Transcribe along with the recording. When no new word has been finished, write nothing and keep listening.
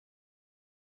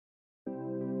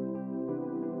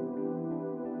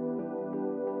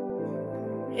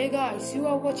Hey guys, you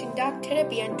are watching Dark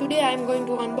Therapy and today I am going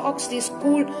to unbox this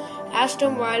cool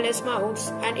Astrum wireless mouse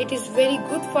and it is very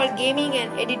good for gaming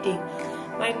and editing.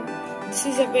 This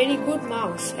is a very good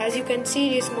mouse. As you can see,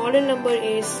 this model number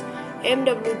is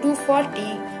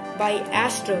MW240 by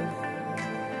Astrum.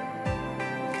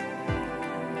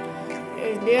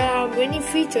 There are many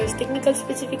features: technical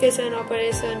specification,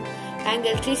 operation,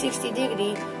 angle 360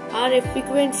 degree, RF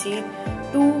frequency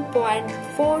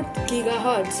 2.4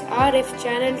 GHz, RF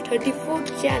channel 34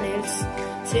 channels,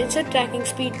 sensor tracking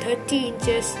speed 30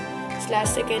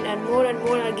 inches/second, and more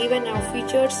are given. Now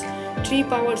features: 3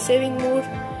 power saving mode,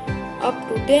 up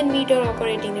to 10 meter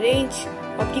operating range,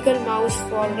 optical mouse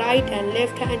for right and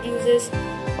left hand users,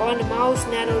 on mouse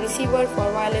nano receiver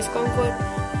for wireless comfort.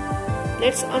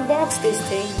 Let's unbox this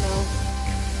thing now.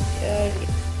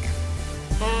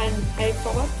 And I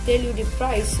forgot to tell you the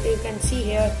price. You can see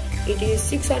here it is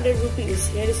 600 rupees.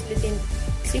 Here is written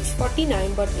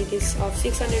 649, but it is of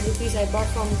 600 rupees. I bought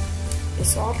from the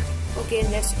shop. Okay,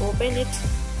 let's open it.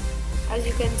 As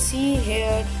you can see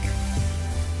here.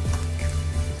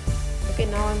 Okay,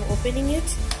 now I'm opening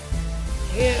it.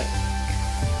 Here,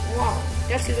 wow,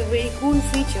 that is a very cool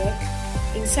feature.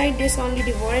 Inside this only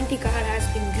the warranty card has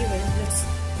been given. Let's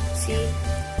see.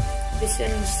 This is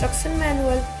an instruction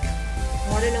manual.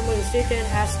 Model number is written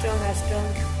Astrum.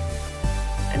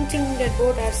 I'm thinking that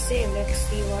both are same. Let's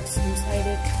see what's inside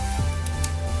it.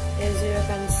 As you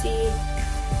can see,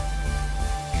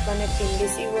 connecting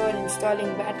receiver,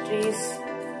 installing batteries,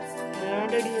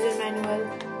 another user manual.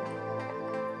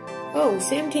 Oh,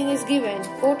 same thing is given.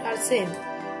 Both are same.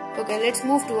 Okay, let's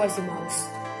move towards the mouse.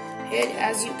 Here,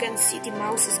 as you can see, the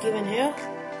mouse is given here.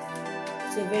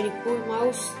 It's a very cool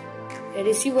mouse. A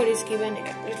receiver is given.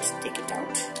 Let's take it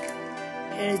out.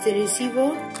 Here is the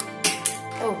receiver.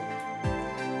 Oh,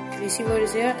 receiver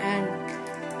is here, and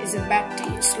is a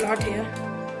battery slot here.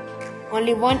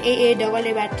 Only one AA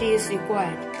battery is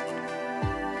required.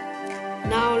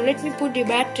 Now let me put the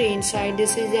battery inside.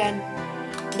 This is an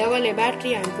AA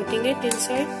battery. I'm putting it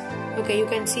inside. Okay, you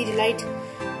can see the light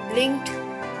blinked.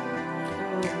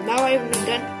 Now I have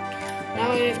done.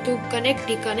 Now I have to connect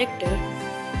the connector.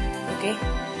 Okay,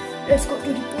 let's go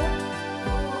to the port.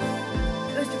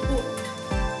 Where's the port?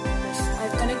 Yes,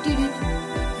 I've connected it.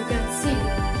 You can see.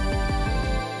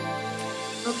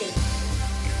 Okay.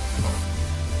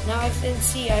 Now I can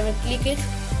see. I will click it.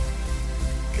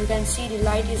 You can see the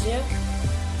light is here,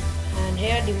 and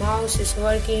here the mouse is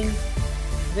working.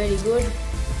 Very good.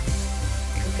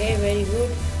 Okay, very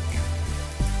good.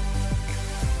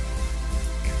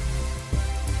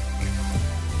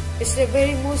 It's a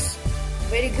very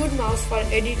good mouse for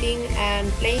editing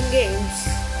and playing games.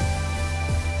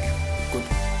 Good.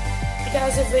 It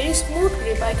has a very smooth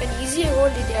grip. I can easily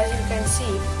hold it, as you can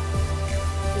see.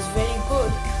 It's very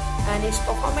good, and its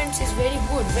performance is very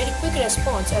good. Very quick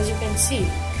response, as you can see.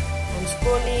 I'm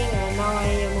scrolling, and now I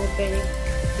am opening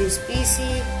this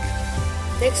PC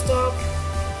desktop.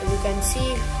 As you can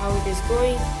see how it is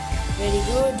going. Very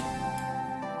good.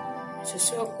 This is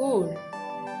so cool.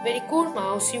 Very cool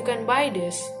mouse. You can buy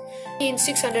this in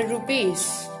 600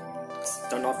 rupees.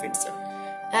 Turn off it, sir.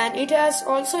 And it has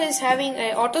also is having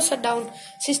a auto shutdown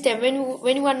system.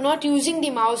 When you are not using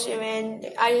the mouse, when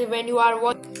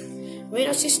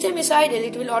a system is idle,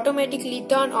 it will automatically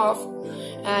turn off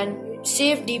and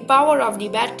save the power of the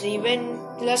battery. When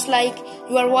just like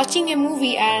you are watching a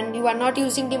movie and you are not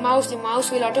using the mouse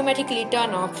will automatically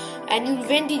turn off. And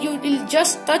when you will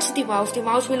just touch the mouse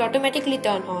will automatically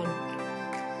turn on.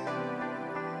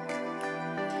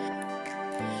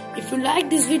 If you like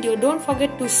this video, don't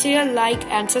forget to share, like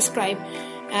and subscribe,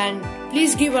 and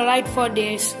please give a like for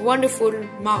this wonderful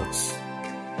mouse.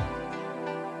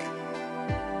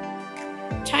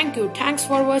 Thank you. Thanks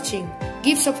for watching.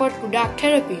 Give support to Dark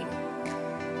Therapy.